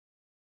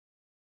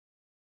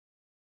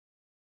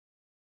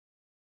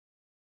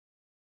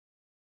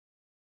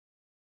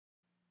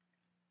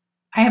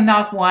I am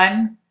not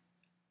one,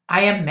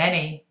 I am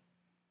many.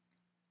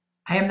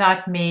 I am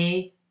not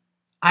me,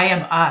 I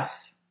am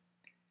us.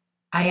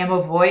 I am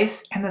a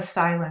voice and the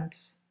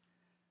silence.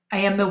 I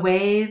am the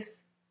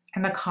waves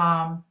and the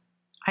calm.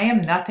 I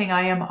am nothing,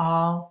 I am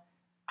all.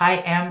 I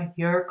am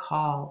your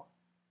call.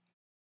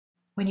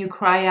 When you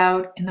cry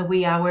out in the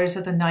wee hours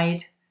of the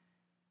night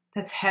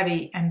that's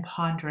heavy and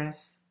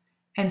ponderous,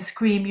 and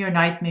scream your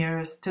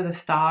nightmares to the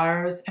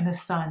stars and the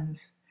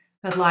suns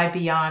that lie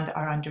beyond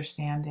our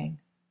understanding.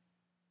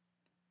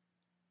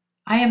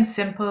 I am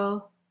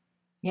simple,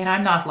 yet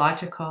I'm not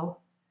logical.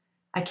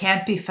 I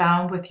can't be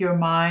found with your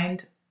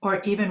mind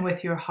or even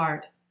with your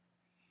heart.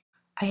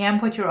 I am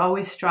what you're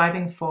always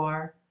striving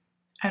for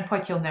and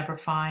what you'll never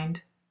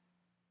find.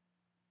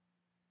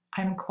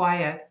 I am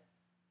quiet.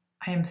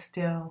 I am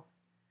still.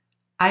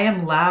 I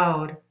am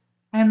loud.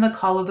 I am the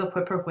call of the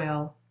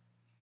whippoorwill.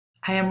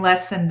 I am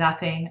less than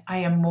nothing. I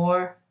am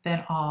more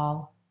than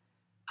all.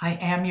 I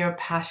am your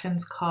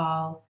passion's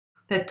call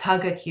that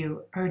tug at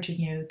you,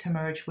 urging you to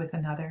merge with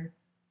another.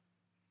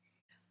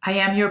 I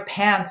am your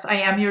pants. I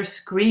am your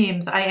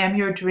screams. I am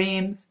your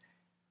dreams.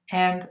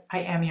 And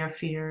I am your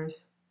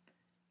fears.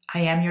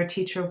 I am your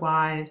teacher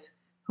wise,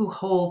 who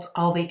holds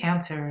all the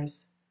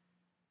answers,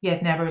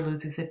 yet never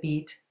loses a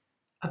beat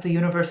of the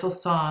universal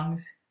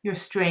songs you're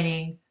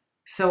straining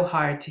so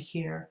hard to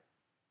hear.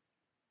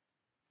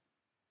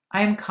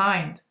 I am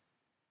kind.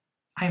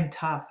 I am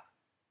tough.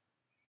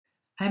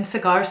 I am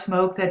cigar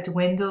smoke that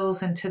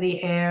dwindles into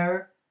the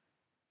air.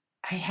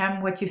 I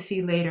am what you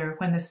see later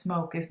when the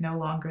smoke is no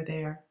longer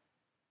there.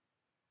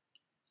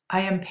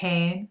 I am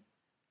pain.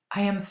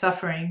 I am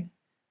suffering,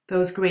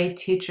 those great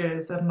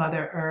teachers of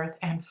Mother Earth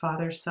and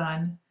Father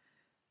Sun.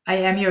 I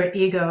am your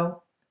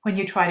ego when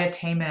you try to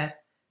tame it.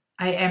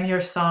 I am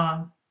your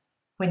song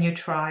when you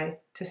try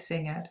to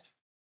sing it.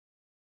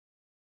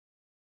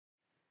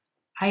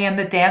 I am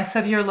the dance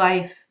of your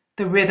life,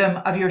 the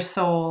rhythm of your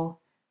soul.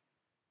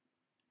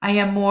 I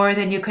am more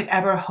than you could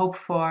ever hope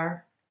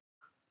for.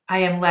 I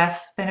am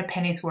less than a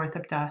penny's worth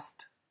of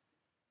dust.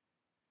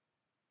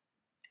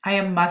 I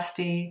am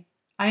musty.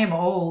 I am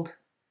old.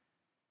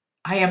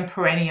 I am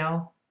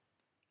perennial.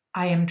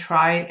 I am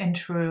tried and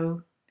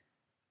true.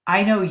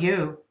 I know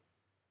you.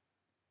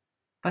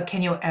 But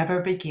can you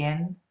ever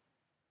begin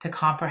to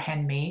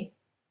comprehend me?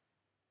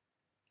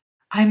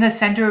 I'm the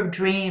center of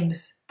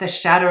dreams, the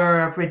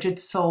shatterer of rigid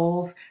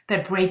souls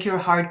that break your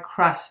hard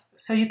crust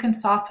so you can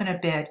soften a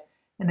bit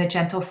in the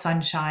gentle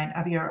sunshine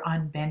of your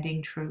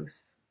unbending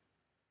truth.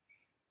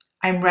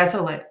 I'm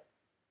resolute.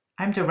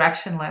 I'm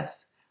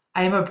directionless.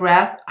 I am a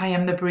breath. I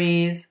am the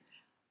breeze.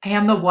 I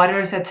am the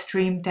waters that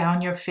stream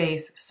down your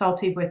face,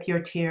 salty with your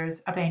tears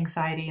of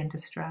anxiety and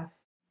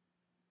distress.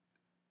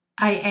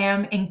 I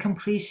am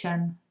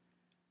incompletion.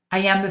 I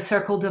am the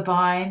circle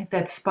divine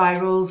that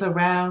spirals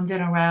around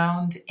and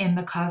around in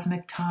the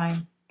cosmic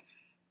time.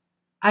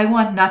 I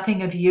want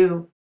nothing of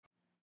you.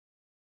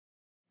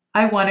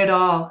 I want it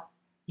all,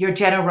 your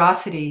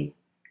generosity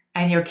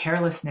and your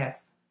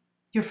carelessness,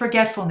 your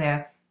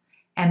forgetfulness,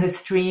 and the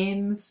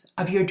streams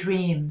of your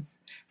dreams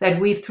that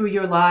weave through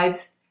your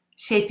lives,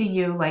 shaping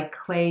you like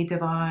clay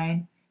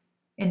divine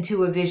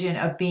into a vision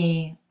of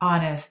being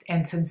honest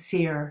and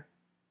sincere,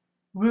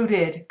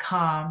 rooted,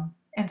 calm,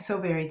 and so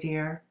very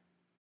dear.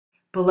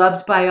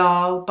 Beloved by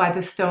all, by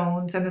the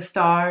stones and the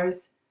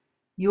stars,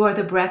 you are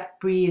the breath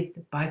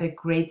breathed by the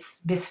great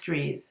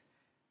mysteries,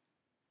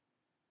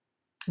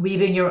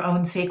 weaving your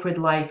own sacred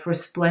life,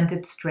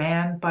 resplendent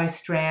strand by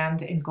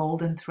strand in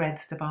golden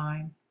threads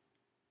divine.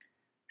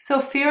 So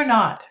fear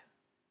not,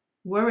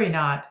 worry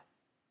not.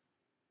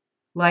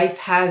 Life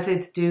has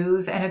its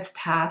dues and its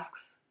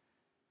tasks,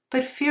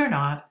 but fear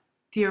not,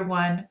 dear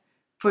one,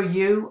 for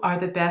you are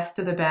the best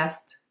of the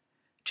best.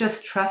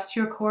 Just trust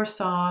your core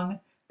song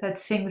that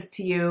sings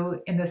to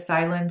you in the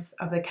silence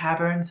of the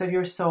caverns of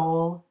your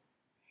soul,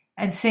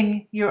 and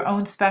sing your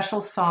own special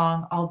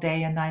song all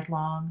day and night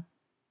long.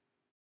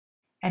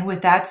 And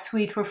with that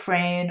sweet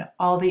refrain,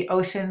 all the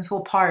oceans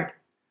will part,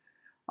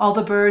 all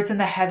the birds in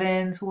the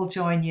heavens will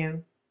join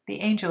you,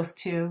 the angels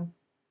too.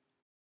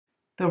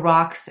 The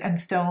rocks and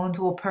stones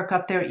will perk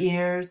up their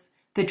ears,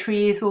 the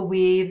trees will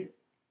weave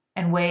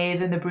and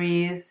wave in the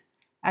breeze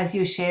as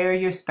you share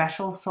your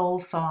special soul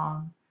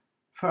song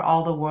for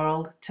all the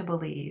world to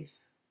believe.